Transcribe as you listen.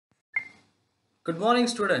Good morning,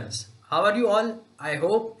 students. How are you all? I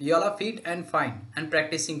hope you all are fit and fine and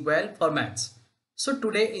practicing well for maths. So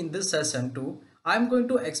today in this session 2, I am going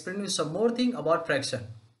to explain you some more thing about fraction.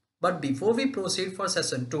 But before we proceed for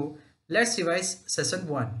session 2, let's revise session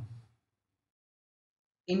 1.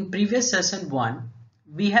 In previous session 1,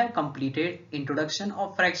 we have completed introduction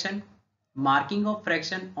of fraction, marking of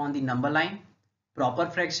fraction on the number line, proper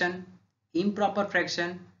fraction, improper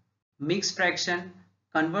fraction, mixed fraction,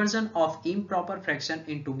 conversion of improper fraction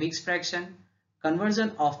into mixed fraction,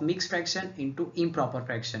 conversion of mixed fraction into improper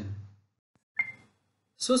fraction.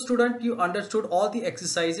 So student, you understood all the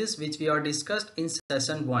exercises which we are discussed in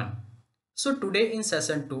session 1. So today in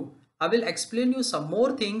session 2, I will explain you some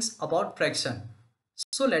more things about fraction.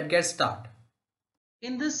 So let's get started.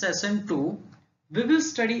 In this session 2, we will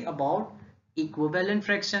study about equivalent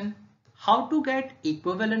fraction, how to get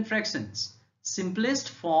equivalent fractions, simplest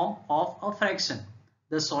form of a fraction,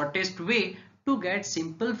 the shortest way to get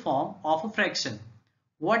simple form of a fraction,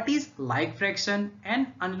 what is like fraction and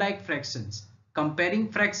unlike fractions,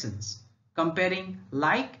 comparing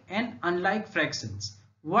like and unlike fractions,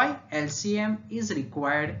 why LCM is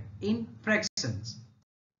required in fractions.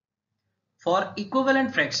 For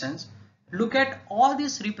equivalent fractions, look at all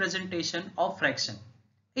this representation of fraction.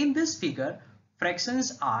 In this figure,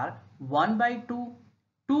 fractions are 1 by 2,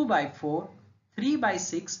 2 by 4, 3 by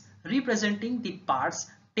 6 representing the parts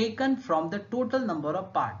taken from the total number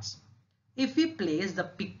of parts. If we place the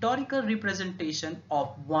pictorial representation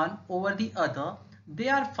of one over the other, they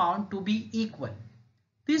are found to be equal.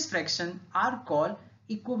 These fractions are called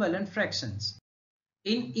equivalent fractions.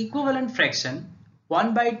 In equivalent fraction,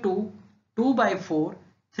 1 by 2, 2 by 4,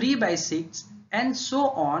 3 by 6 and so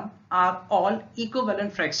on are all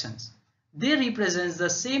equivalent fractions. They represent the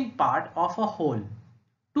same part of a whole.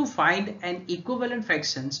 To find an equivalent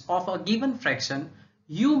fractions of a given fraction,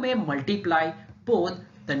 you may multiply both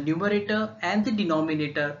the numerator and the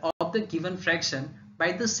denominator of the given fraction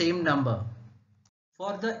by the same number.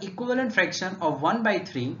 For the equivalent fraction of 1 by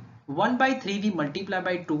 3 we multiply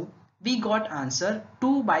by 2, we got answer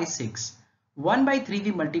 2 by 6. 1 by 3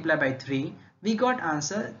 we multiply by 3, we got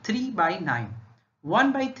answer 3 by 9.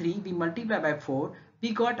 1 by 3 we multiply by 4,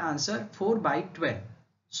 we got answer 4 by 12.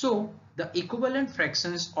 So the equivalent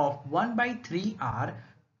fractions of 1 by 3 are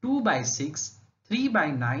 2 by 6, 3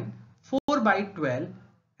 by 9, 4 by 12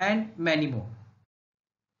 and many more.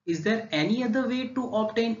 Is there any other way to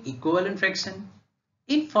obtain equivalent fraction?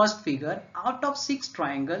 In first figure, out of 6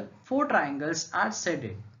 triangles, 4 triangles are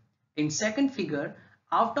shaded. In second figure,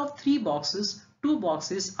 out of 3 boxes, 2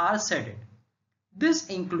 boxes are shaded. This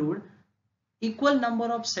include equal number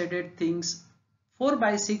of shaded things. 4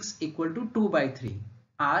 by 6 equal to 2 by 3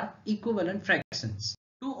 are equivalent fractions.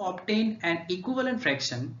 To obtain an equivalent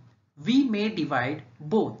fraction, we may divide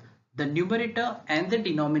both the numerator and the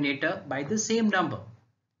denominator by the same number.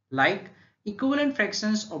 Like equivalent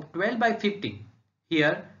fractions of 12 by 15.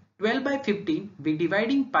 Here 12 by 15 we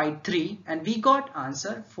dividing by 3 and we got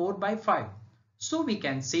answer 4 by 5. So we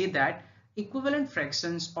can say that equivalent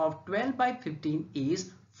fractions of 12 by 15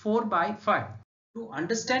 is 4 by 5. To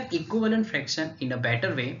understand equivalent fraction in a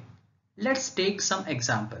better way, let's take some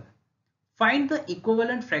example. Find the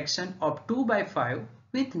equivalent fraction of 2 by 5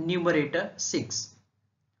 with numerator 6.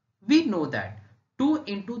 We know that 2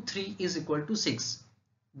 into 3 is equal to 6.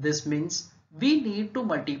 This means we need to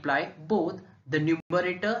multiply both the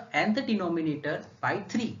numerator and the denominator by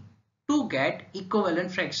 3 to get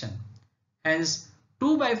equivalent fraction. Hence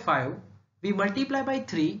 2 by 5 we multiply by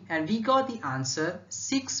 3 and we got the answer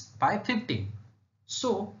 6 by 15.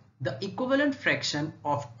 So the equivalent fraction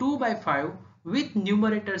of 2 by 5 with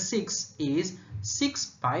numerator 6 is 6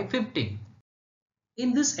 by 15.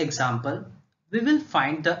 In this example, we will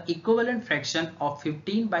find the equivalent fraction of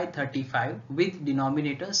 15 by 35 with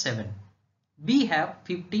denominator 7. We have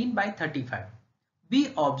 15 by 35.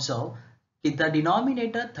 We observe that the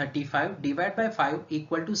denominator 35 divided by 5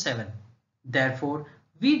 equal to 7. Therefore,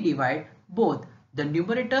 we divide both the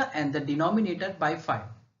numerator and the denominator by 5.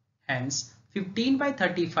 Hence, 15 by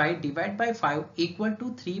 35 divided by 5 equal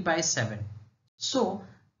to 3 by 7. So,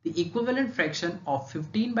 the equivalent fraction of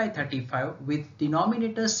 15 by 35 with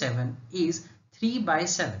denominator 7 is 3 by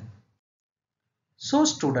 7. So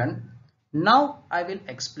student, now I will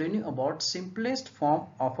explain you about simplest form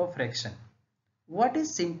of a fraction. What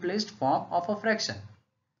is simplest form of a fraction?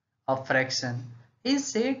 A fraction is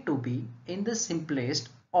said to be in the simplest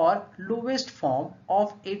or lowest form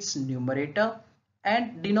of its numerator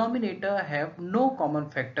and denominator have no common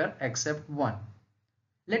factor except 1.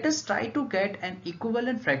 Let us try to get an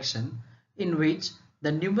equivalent fraction in which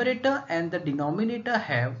the numerator and the denominator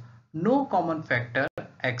have no common factor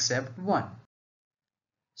except 1.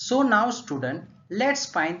 So now student, let's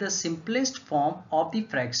find the simplest form of the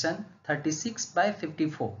fraction 36 by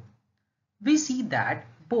 54. We see that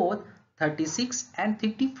both 36 and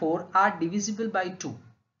 54 are divisible by 2.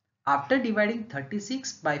 After dividing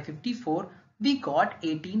 36 by 54, we got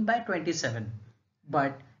 18 by 27.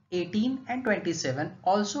 But 18 and 27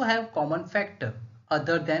 also have common factor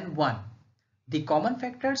other than 1. The common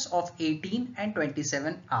factors of 18 and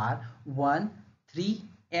 27 are 1, 3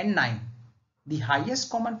 and 9. The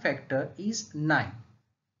highest common factor is 9.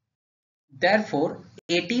 Therefore,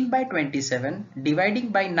 18 by 27 dividing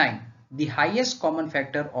by 9, the highest common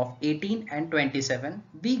factor of 18 and 27,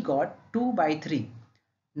 we got 2 by 3.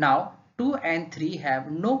 Now, 2 and 3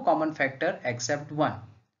 have no common factor except 1.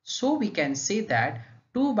 So, we can say that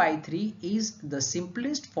 2 by 3 is the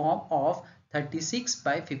simplest form of 36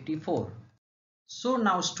 by 54. So,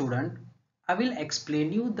 now student, I will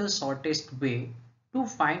explain you the shortest way to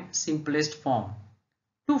find simplest form.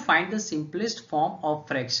 To find the simplest form of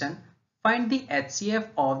fraction, find the HCF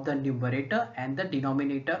of the numerator and the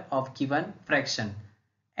denominator of given fraction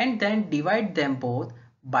and then divide them both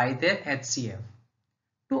by their HCF.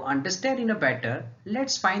 To understand in a better,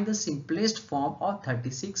 let's find the simplest form of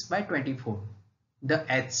 36 by 24. The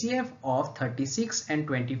HCF of 36 and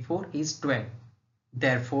 24 is 12.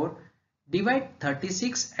 Therefore, divide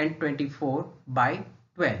 36 and 24 by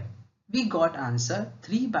 12. We got answer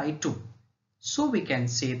 3 by 2. So we can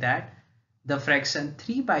say that the fraction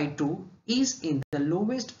 3 by 2 is in the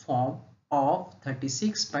lowest form of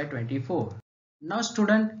 36 by 24. Now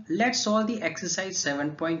student, let's solve the exercise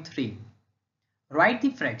 7.3. Write the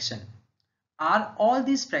fraction. Are all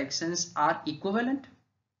these fractions are equivalent?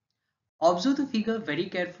 Observe the figure very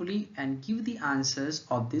carefully and give the answers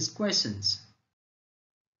of these questions.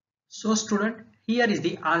 So student, here is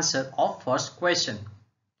the answer of first question.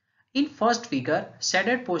 In first figure,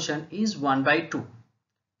 shaded portion is 1 by 2.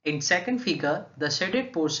 In second figure, the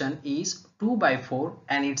shaded portion is 2 by 4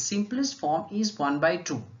 and its simplest form is 1 by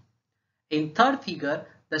 2. In third figure,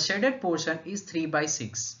 the shaded portion is 3 by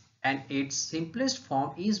 6 and its simplest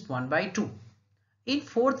form is 1 by 2. In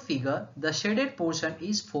fourth figure, the shaded portion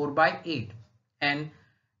is 4 by 8 and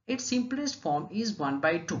its simplest form is 1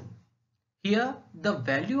 by 2. Here, the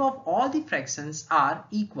value of all the fractions are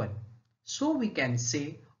equal. So we can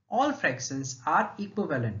say all fractions are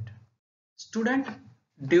equivalent. Student,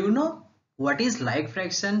 do you know what is like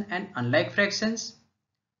fraction and unlike fractions?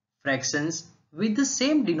 Fractions with the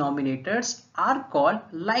same denominators are called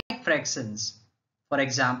like fractions. For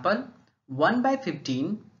example, 1 by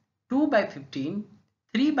 15, 2 by 15,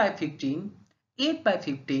 3 by 15, 8 by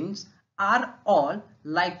 15 are all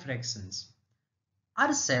like fractions.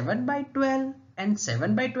 Are 7 by 12 and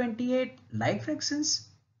 7 by 28 like fractions?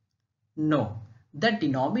 No, the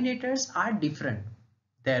denominators are different.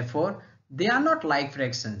 Therefore, they are not like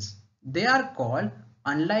fractions. They are called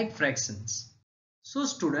unlike fractions. So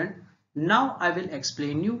student, now I will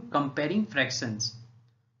explain you comparing fractions.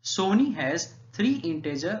 Sony has 3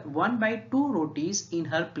 integer 1 by 2 rotis in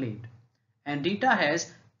her plate and Rita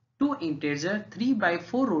has 2 integer 3 by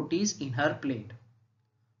 4 rotis in her plate.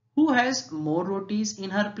 Who has more rotis in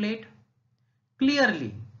her plate?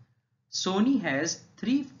 Clearly, Sony has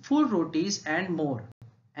 3 full rotis and more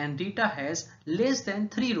and Rita has less than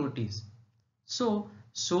 3 rotis. So,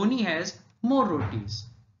 Sony has more rotis.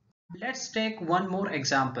 Let's take one more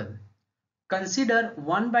example. Consider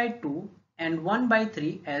 1 by 2 and 1 by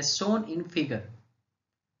 3 as shown in figure.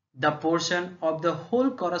 The portion of the whole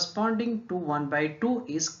corresponding to 1 by 2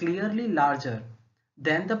 is clearly larger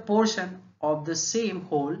than the portion of the same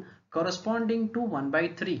whole corresponding to 1 by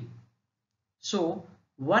 3. So,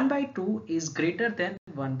 1 by 2 is greater than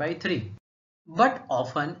 1 by 3. But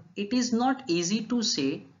often it is not easy to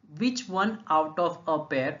say which one out of a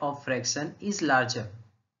pair of fraction is larger.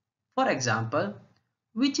 For example,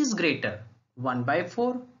 which is greater, 1 by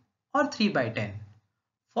 4 or 3 by 10?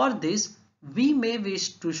 For this, we may wish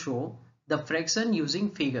to show the fraction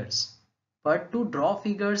using figures. But to draw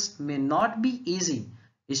figures may not be easy,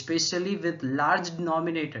 especially with large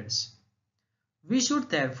denominators. We should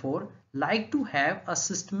therefore like to have a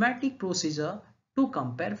systematic procedure to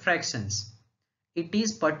compare fractions. It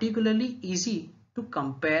is particularly easy to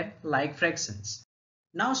compare like fractions.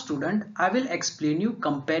 Now student, I will explain you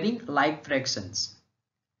comparing like fractions.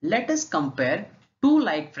 Let us compare two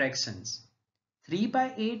like fractions, 3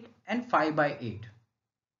 by 8 and 5 by 8.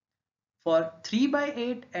 For 3 by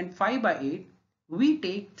 8 and 5 by 8, we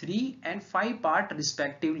take 3 and 5 part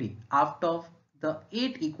respectively out of the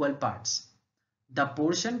 8 equal parts. The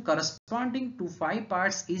portion corresponding to 5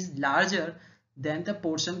 parts is larger than the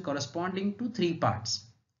portion corresponding to 3 parts.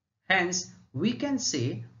 Hence, we can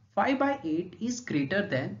say 5 by 8 is greater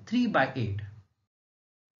than 3 by 8.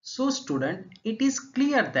 So student, it is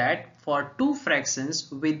clear that for two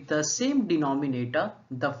fractions with the same denominator,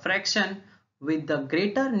 the fraction with the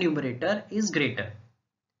greater numerator is greater.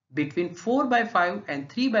 Between 4 by 5 and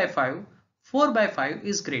 3 by 5, 4 by 5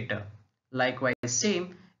 is greater. Likewise,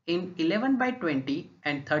 same in 11 by 20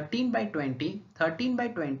 and 13 by 20, 13 by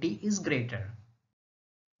 20 is greater.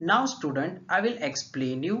 Now student, I will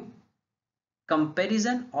explain you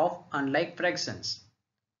comparison of unlike fractions.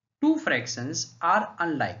 Two fractions are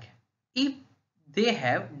unlike if they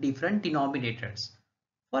have different denominators.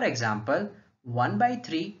 For example, 1 by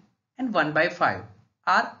 3 and 1 by 5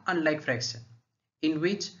 are unlike fraction in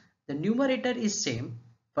which the numerator is same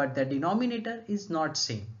but the denominator is not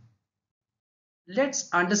same. Let's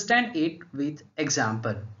understand it with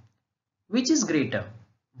example. Which is greater,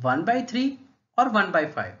 1 by 3 or 1 by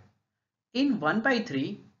 5? In 1 by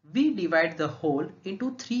 3, we divide the whole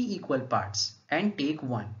into 3 equal parts and take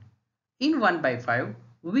 1. In 1 by 5,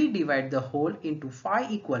 we divide the whole into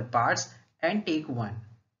 5 equal parts and take 1.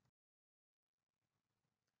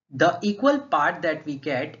 The equal part that we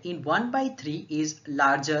get in 1 by 3 is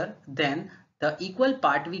larger than the equal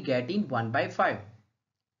part we get in 1 by 5.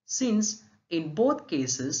 Since in both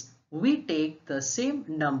cases, we take the same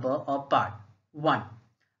number of part, 1.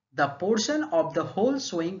 The portion of the whole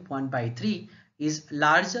showing 1 by 3 is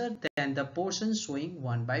larger than the portion showing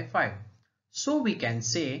 1 by 5. So we can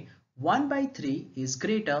say 1 by 3 is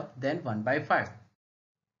greater than 1 by 5.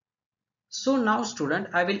 So now student,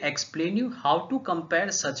 I will explain you how to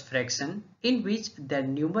compare such fraction in which their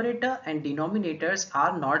numerator and denominators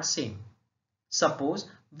are not same. Suppose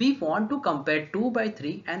we want to compare 2 by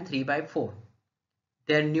 3 and 3 by 4.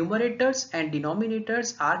 Their numerators and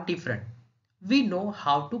denominators are different. We know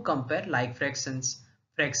how to compare like fractions,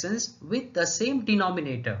 fractions with the same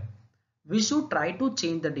denominator. We should try to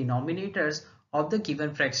change the denominators of the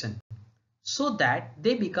given fraction so that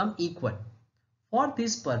they become equal. For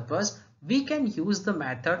this purpose, we can use the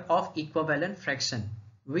method of equivalent fraction,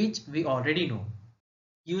 which we already know.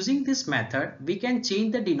 Using this method, we can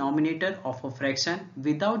change the denominator of a fraction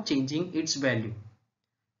without changing its value.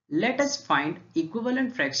 Let us find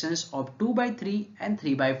equivalent fractions of 2 by 3 and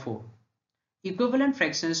 3 by 4. Equivalent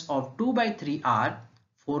fractions of 2 by 3 are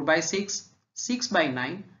 4 by 6, 6 by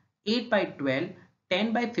 9, 8 by 12,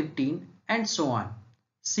 10 by 15 and so on.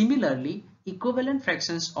 Similarly, equivalent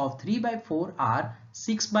fractions of 3 by 4 are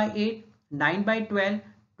 6 by 8, 9 by 12,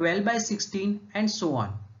 12 by 16 and so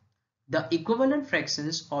on. The equivalent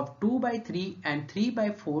fractions of 2 by 3 and 3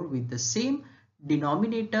 by 4 with the same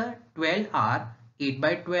denominator 12 are 8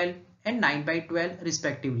 by 12 and 9 by 12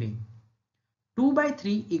 respectively. 2 by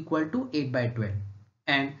 3 equal to 8 by 12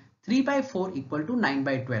 and 3 by 4 equal to 9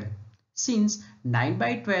 by 12. Since 9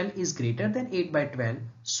 by 12 is greater than 8 by 12,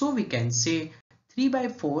 so we can say 3 by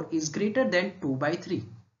 4 is greater than 2 by 3.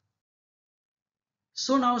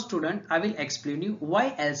 So now student, I will explain you why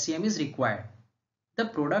LCM is required. The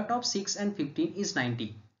product of 6 and 15 is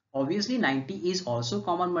 90. Obviously 90 is also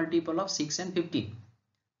common multiple of 6 and 15.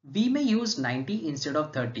 We may use 90 instead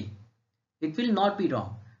of 30. It will not be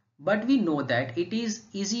wrong, but we know that it is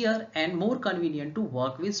easier and more convenient to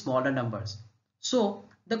work with smaller numbers. So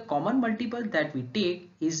the common multiple that we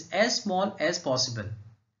take is as small as possible.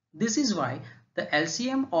 This is why the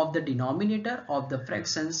LCM of the denominator of the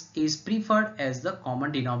fractions is preferred as the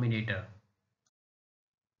common denominator.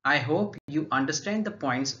 I hope you understand the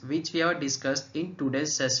points which we have discussed in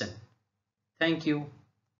today's session. Thank you.